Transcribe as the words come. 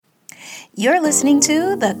You're listening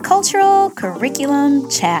to the Cultural Curriculum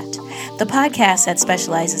Chat, the podcast that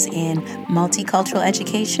specializes in multicultural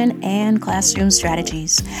education and classroom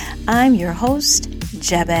strategies. I'm your host,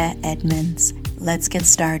 Jebe Edmonds. Let's get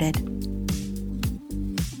started.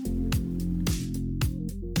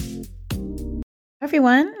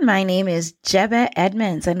 Everyone, my name is Jebe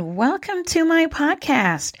Edmonds, and welcome to my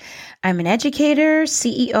podcast. I'm an educator,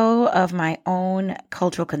 CEO of my own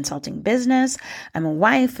cultural consulting business. I'm a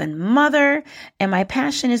wife and mother, and my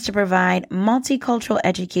passion is to provide multicultural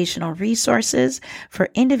educational resources for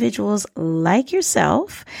individuals like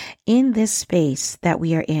yourself in this space that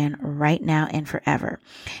we are in right now and forever.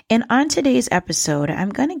 And on today's episode, I'm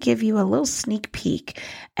going to give you a little sneak peek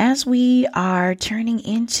as we are turning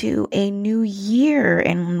into a new year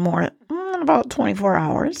in about 24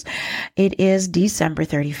 hours. It is December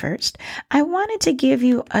 31st. I wanted to give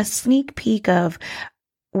you a sneak peek of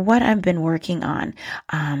what I've been working on.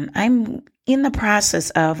 I'm in the process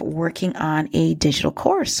of working on a digital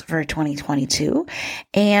course for 2022,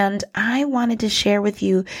 and I wanted to share with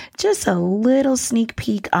you just a little sneak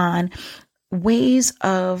peek on ways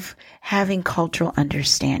of having cultural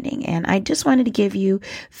understanding. And I just wanted to give you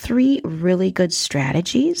 3 really good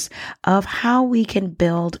strategies of how we can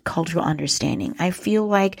build cultural understanding. I feel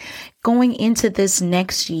like going into this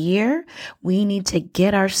next year, we need to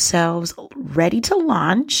get ourselves ready to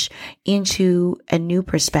launch into a new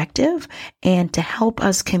perspective and to help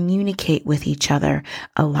us communicate with each other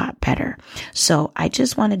a lot better. So I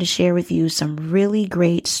just wanted to share with you some really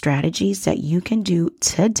great strategies that you can do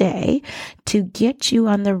today to get you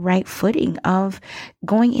on the right footing of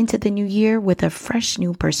going into the new year with a fresh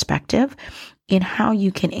new perspective in how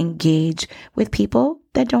you can engage with people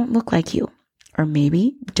that don't look like you, or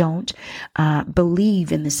maybe don't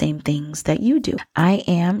believe in the same things that you do. I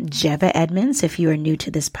am Jebe Edmonds. If you are new to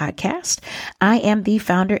this podcast, I am the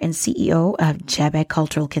founder and CEO of Jebe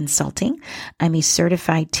Cultural Consulting. I'm a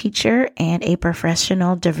certified teacher and a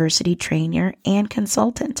professional diversity trainer and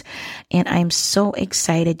consultant. And I'm so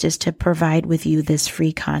excited just to provide with you this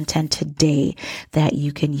free content today that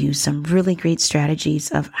you can use some really great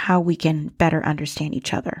strategies of how we can better understand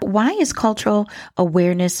each other. Why is cultural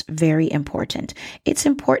awareness very important? It's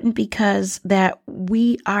important because that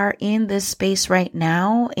we are in this space right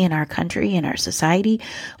now in our country, in our society,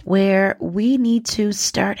 where we need to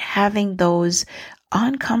start having those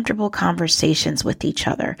uncomfortable conversations with each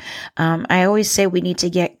other. I always say we need to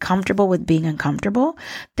get comfortable with being uncomfortable.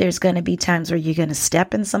 There's going to be times where you're going to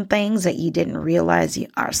step in some things that you didn't realize you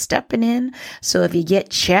are stepping in. So if you get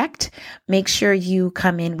checked, make sure you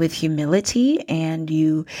come in with humility and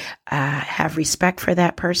you have respect for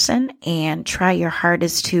that person and try your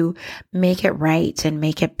hardest to make it right and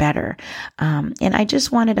make it better. And I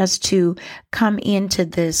just wanted us to come into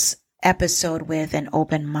this episode with an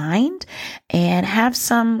open mind and have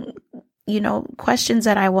some, questions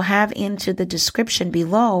that I will have into the description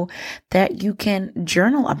below that you can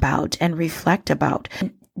journal about and reflect about.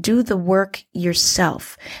 Do the work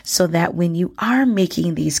yourself so that when you are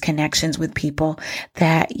making these connections with people,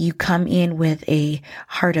 that you come in with a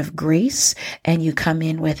heart of grace and you come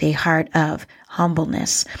in with a heart of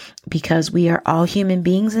humbleness, because we are all human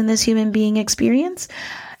beings in this human being experience,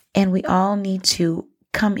 and we all need to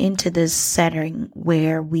come into this setting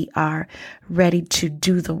where we are ready to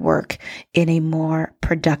do the work in a more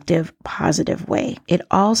productive, positive way. It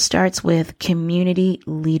all starts with community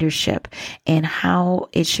leadership and how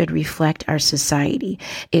it should reflect our society.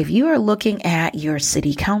 If you are looking at your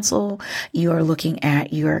city council, you are looking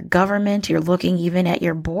at your government, you're looking even at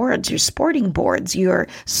your boards, your sporting boards, your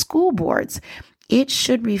school boards, it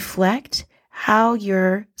should reflect how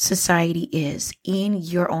your society is in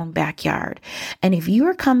your own backyard. And if you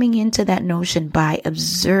are coming into that notion by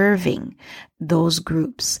observing those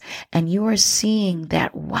groups and you are seeing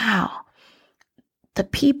that, wow, the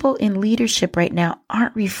people in leadership right now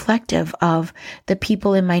aren't reflective of the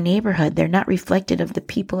people in my neighborhood. They're not reflective of the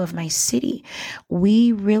people of my city.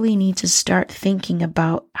 We really need to start thinking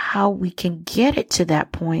about how we can get it to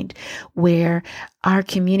that point where our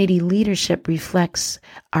community leadership reflects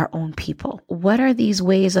our own people. What are these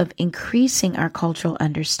ways of increasing our cultural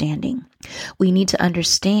understanding? We need to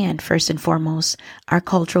understand, first and foremost, our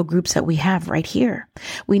cultural groups that we have right here.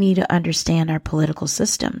 We need to understand our political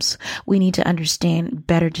systems. We need to understand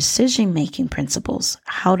better decision-making principles.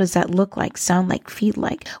 How does that look like, sound like, feel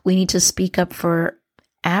like? We need to speak up for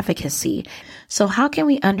advocacy. So how can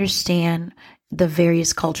we understand the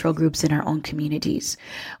various cultural groups in our own communities.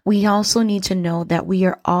 We also need to know that we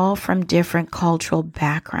are all from different cultural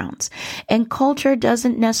backgrounds. And culture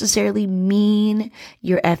doesn't necessarily mean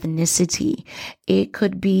your ethnicity. It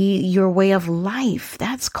could be your way of life.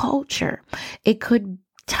 That's culture. It could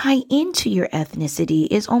tie into your ethnicity,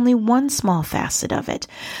 is only one small facet of it.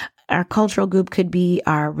 Our cultural group could be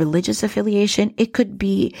our religious affiliation. It could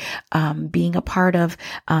be being a part of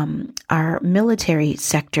our military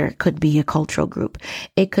sector, could be a cultural group.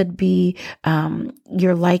 It could be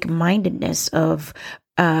your like-mindedness of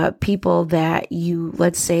people that you,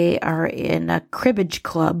 let's say, are in a cribbage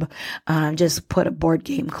club. Just put a board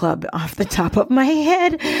game club off the top of my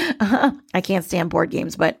head. I can't stand board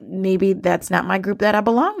games, but maybe that's not my group that I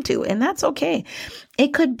belong to, and that's okay.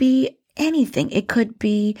 It could be anything. It could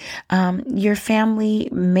be your family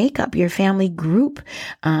makeup, your family group.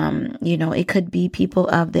 It could be people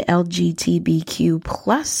of the LGBTQ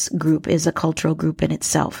plus group is a cultural group in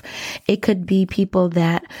itself. It could be people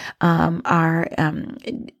that are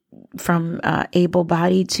from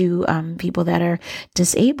able-bodied to people that are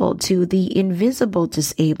disabled, to the invisible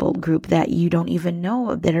disabled group that you don't even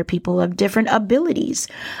know of, that are people of different abilities,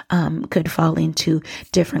 could fall into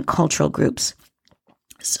different cultural groups.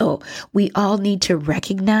 So we all need to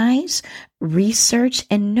recognize, research,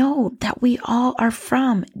 and know that we all are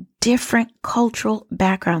from different cultural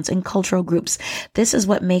backgrounds and cultural groups. This is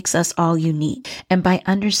what makes us all unique. And by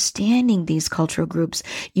understanding these cultural groups,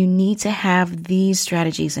 you need to have these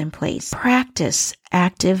strategies in place. Practice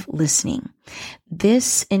active listening.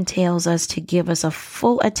 This entails us to give us a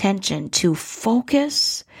full attention to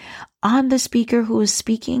focus on the speaker who is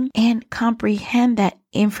speaking and comprehend that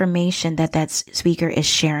information that speaker is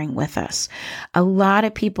sharing with us. A lot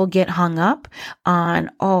of people get hung up on,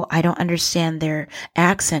 I don't understand their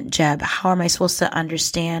accent, Jeb. How am I supposed to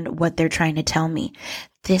understand what they're trying to tell me?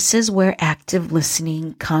 This is where active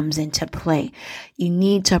listening comes into play. You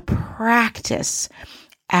need to practice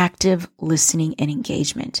active listening and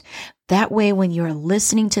engagement. That way, when you're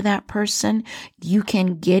listening to that person, you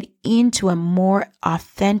can get into a more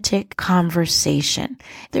authentic conversation.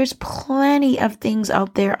 There's plenty of things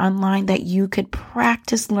out there online that you could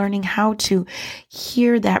practice learning how to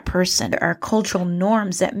hear that person. There are cultural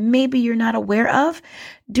norms that maybe you're not aware of.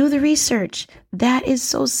 Do the research. That is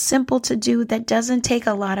so simple to do. That doesn't take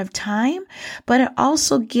a lot of time, but it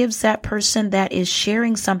also gives that person that is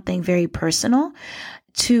sharing something very personal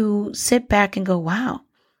to sit back and go, wow,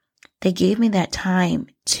 they gave me that time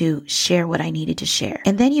to share what I needed to share.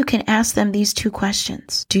 And then you can ask them these two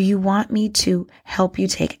questions. Do you want me to help you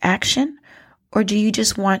take action? Or do you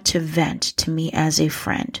just want to vent to me as a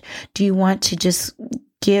friend? Do you want to just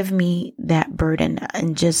give me that burden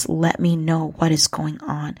and just let me know what is going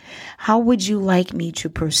on? How would you like me to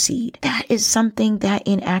proceed? That is something that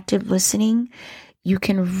in active listening, you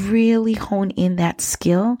can really hone in that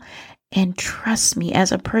skill. And trust me,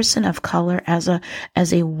 as a person of color, as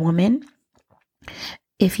a woman,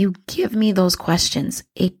 if you give me those questions,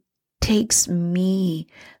 it takes me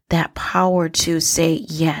that power to say,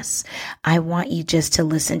 yes, I want you just to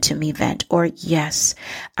listen to me vent, or yes,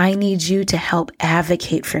 I need you to help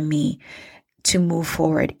advocate for me to move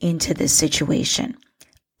forward into this situation.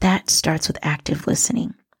 That starts with active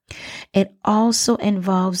listening. It also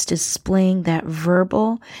involves displaying that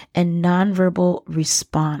verbal and nonverbal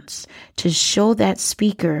response to show that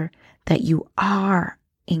speaker that you are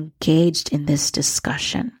engaged in this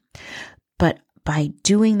discussion. But by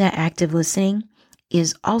doing that active listening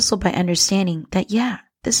is also by understanding that,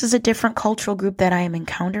 this is a different cultural group that I am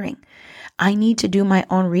encountering. I need to do my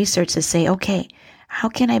own research to say, okay, how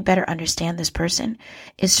can I better understand this person?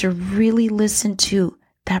 Is to really listen to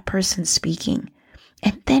that person speaking.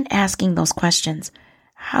 And then asking those questions,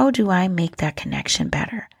 how do I make that connection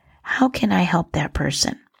better? How can I help that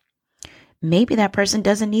person? Maybe that person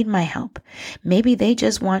doesn't need my help. Maybe they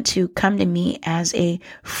just want to come to me as a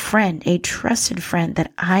friend, a trusted friend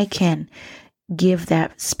that I can give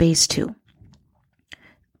that space to.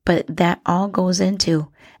 But that all goes into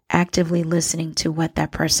actively listening to what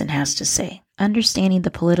that person has to say. Understanding the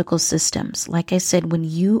political systems. Like I said, when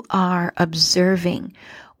you are observing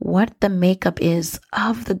what the makeup is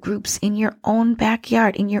of the groups in your own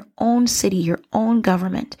backyard, in your own city, your own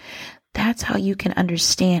government, that's how you can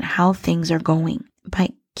understand how things are going. By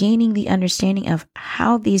gaining the understanding of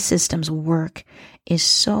how these systems work is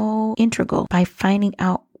so integral by finding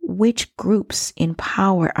out which groups in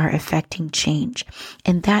power are affecting change.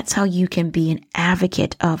 And that's how you can be an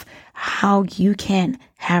advocate of how you can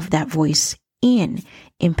have that voice in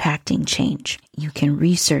impacting change. You can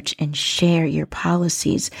research and share your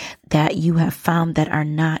policies that you have found that are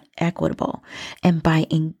not equitable. And by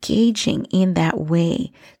engaging in that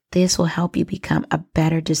way, this will help you become a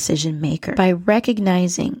better decision maker. By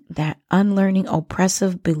recognizing that unlearning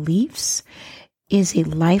oppressive beliefs is a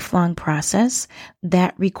lifelong process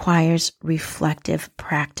that requires reflective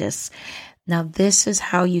practice. Now, this is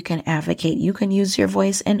how you can advocate. You can use your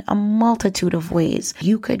voice in a multitude of ways.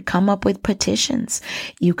 You could come up with petitions.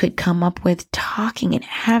 You could come up with talking and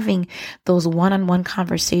having those one-on-one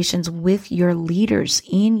conversations with your leaders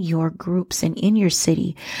in your groups and in your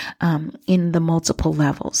city, in the multiple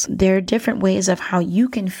levels. There are different ways of how you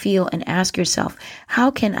can feel and ask yourself, how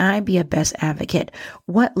can I be a best advocate?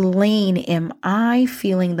 What lane am I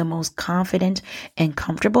feeling the most confident and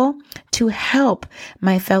comfortable to help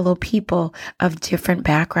my fellow people of different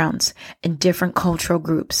backgrounds and different cultural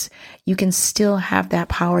groups? You can still have that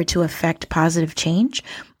power to affect positive change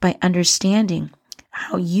by understanding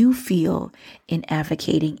how you feel in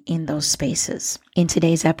advocating in those spaces. In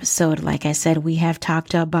today's episode, like I said, we have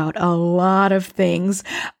talked about a lot of things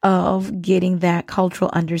of getting that cultural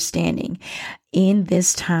understanding in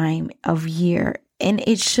this time of year. And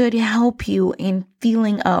it should help you in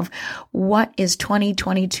feeling of what is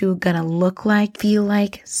 2022 going to look like, feel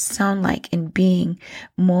like, sound like, and being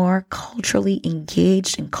more culturally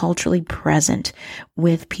engaged and culturally present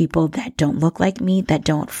with people that don't look like me, that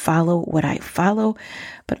don't follow what I follow,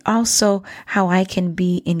 but also how I can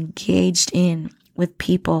be engaged in with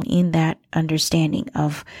people in that understanding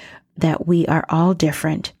of that we are all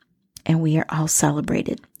different and we are all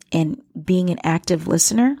celebrated. And being an active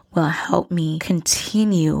listener will help me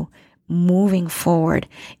continue moving forward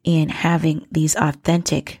in having these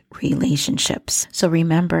authentic relationships. So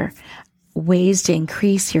remember, ways to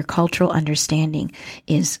increase your cultural understanding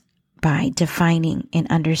is by defining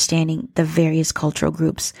and understanding the various cultural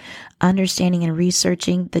groups, understanding and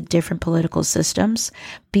researching the different political systems,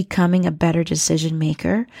 becoming a better decision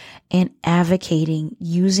maker, and advocating,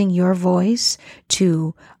 using your voice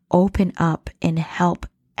to open up and help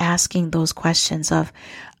asking those questions of,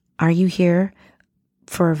 are you here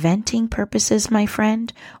for venting purposes, my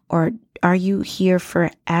friend? Or are you here for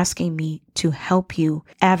asking me to help you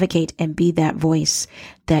advocate and be that voice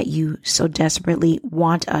that you so desperately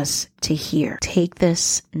want us to hear? Take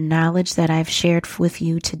this knowledge that I've shared with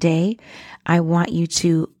you today. I want you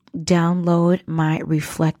to download my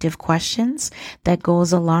reflective questions that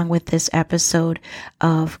goes along with this episode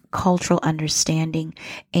of cultural understanding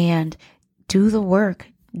and do the work.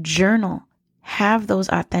 Journal, have those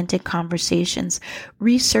authentic conversations,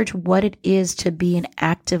 research what it is to be an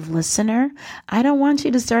active listener. I don't want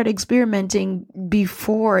you to start experimenting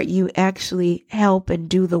before you actually help and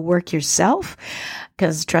do the work yourself,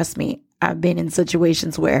 because trust me, I've been in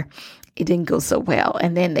situations where it didn't go so well.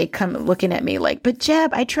 And then they come looking at me like, but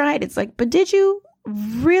Jeb, I tried. It's like, but did you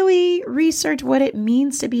really research what it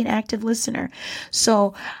means to be an active listener?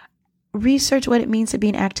 So research what it means to be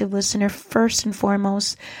an active listener first and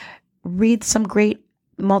foremost. Read some great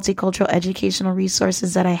multicultural educational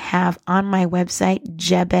resources that I have on my website,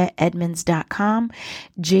 jebehedmonds.com,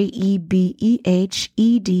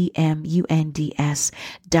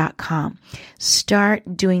 JEBEHEDMUNDS.com.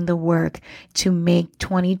 Start doing the work to make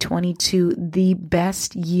 2022 the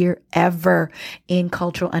best year ever in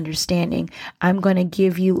cultural understanding. I'm going to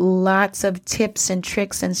give you lots of tips and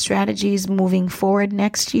tricks and strategies moving forward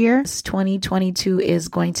next year. 2022 is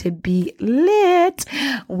going to be lit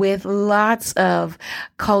with lots of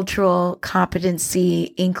cultural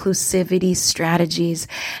competency, inclusivity strategies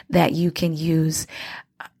that you can use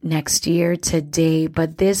next year today.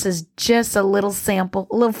 But this is just a little sample,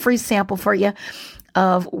 a little free sample for you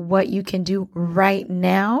of what you can do right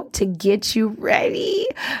now to get you ready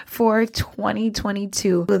for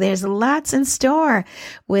 2022. So there's lots in store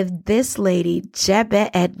with this lady, Jebe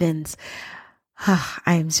Edmonds.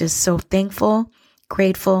 I'm just so thankful,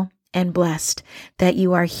 grateful, and blessed that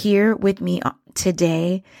you are here with me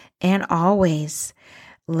today and always.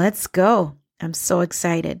 Let's go. I'm so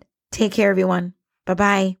excited. Take care, everyone.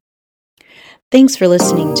 Bye-bye. Thanks for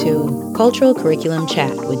listening to Cultural Curriculum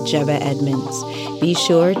Chat with Jebe Edmonds. Be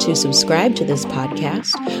sure to subscribe to this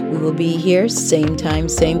podcast. We will be here same time,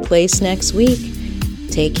 same place next week.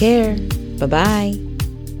 Take care. Bye-bye.